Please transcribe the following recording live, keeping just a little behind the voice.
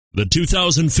The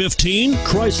 2015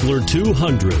 Chrysler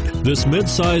 200. This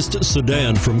mid-sized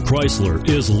sedan from Chrysler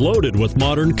is loaded with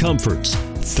modern comforts.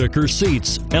 Thicker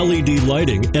seats, LED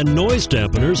lighting, and noise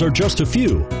dampeners are just a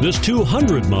few. This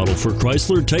 200 model for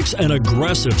Chrysler takes an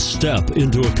aggressive step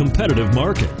into a competitive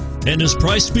market and is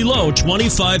priced below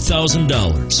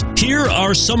 $25,000. Here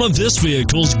are some of this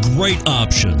vehicle's great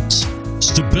options: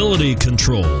 stability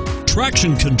control,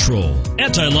 traction control,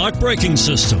 anti-lock braking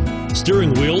system,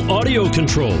 steering wheel audio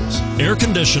controls, air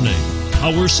conditioning,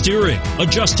 power steering,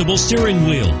 adjustable steering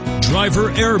wheel,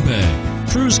 driver airbag,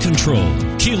 cruise control,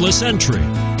 keyless entry.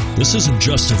 This isn't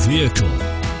just a vehicle,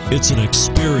 it's an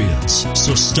experience.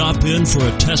 So stop in for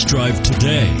a test drive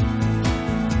today.